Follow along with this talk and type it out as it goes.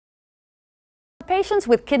For patients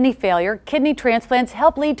with kidney failure, kidney transplants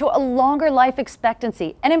help lead to a longer life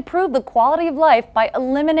expectancy and improve the quality of life by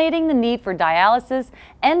eliminating the need for dialysis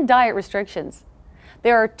and diet restrictions.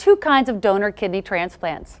 There are two kinds of donor kidney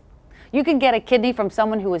transplants. You can get a kidney from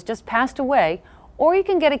someone who has just passed away, or you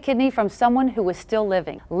can get a kidney from someone who is still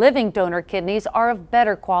living. Living donor kidneys are of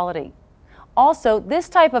better quality. Also, this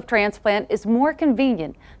type of transplant is more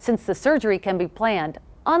convenient since the surgery can be planned,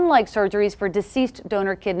 unlike surgeries for deceased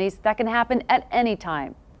donor kidneys that can happen at any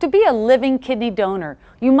time. To be a living kidney donor,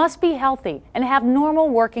 you must be healthy and have normal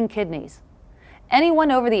working kidneys.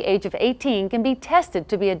 Anyone over the age of 18 can be tested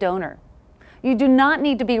to be a donor. You do not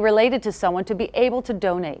need to be related to someone to be able to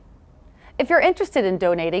donate. If you're interested in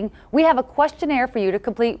donating, we have a questionnaire for you to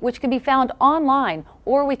complete which can be found online,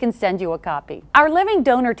 or we can send you a copy. Our living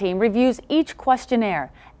donor team reviews each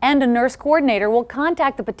questionnaire, and a nurse coordinator will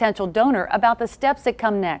contact the potential donor about the steps that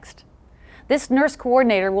come next. This nurse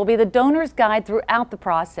coordinator will be the donor's guide throughout the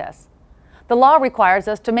process. The law requires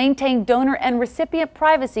us to maintain donor and recipient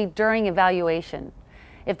privacy during evaluation.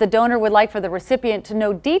 If the donor would like for the recipient to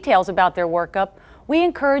know details about their workup, we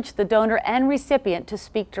encourage the donor and recipient to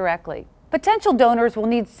speak directly. Potential donors will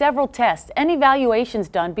need several tests and evaluations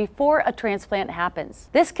done before a transplant happens.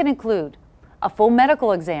 This can include a full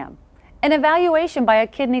medical exam, an evaluation by a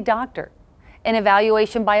kidney doctor, an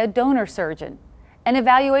evaluation by a donor surgeon, an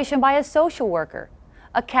evaluation by a social worker,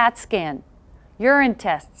 a CAT scan, urine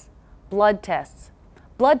tests, blood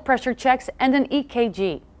pressure checks, and an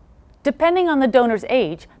EKG. Depending on the donor's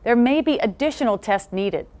age, there may be additional tests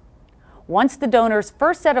needed. Once the donor's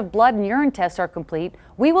first set of blood and urine tests are complete,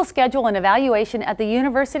 we will schedule an evaluation at the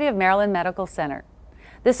University of Maryland Medical Center.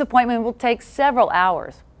 This appointment will take several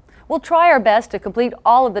hours. We'll try our best to complete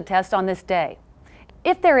all of the tests on this day.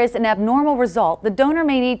 If there is an abnormal result, the donor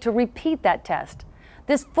may need to repeat that test.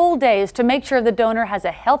 This full day is to make sure the donor has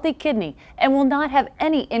a healthy kidney and will not have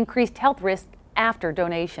any increased health risk after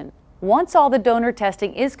donation. Once all the donor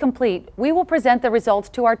testing is complete, we will present the results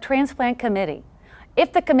to our transplant committee.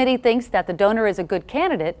 If the committee thinks that the donor is a good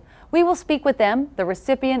candidate, we will speak with them, the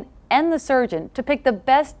recipient, and the surgeon to pick the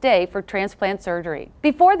best day for transplant surgery.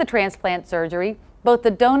 Before the transplant surgery, both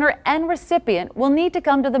the donor and recipient will need to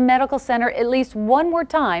come to the medical center at least one more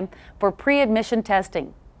time for pre-admission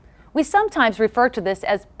testing. We sometimes refer to this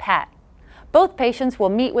as PAT. Both patients will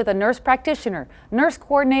meet with a nurse practitioner, nurse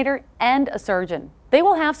coordinator, and a surgeon. They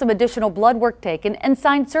will have some additional blood work taken and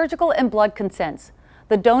sign surgical and blood consents.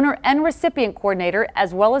 The donor and recipient coordinator,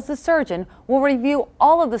 as well as the surgeon, will review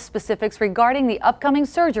all of the specifics regarding the upcoming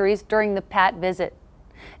surgeries during the PAT visit.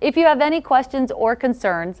 If you have any questions or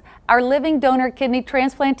concerns, our living donor kidney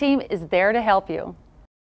transplant team is there to help you.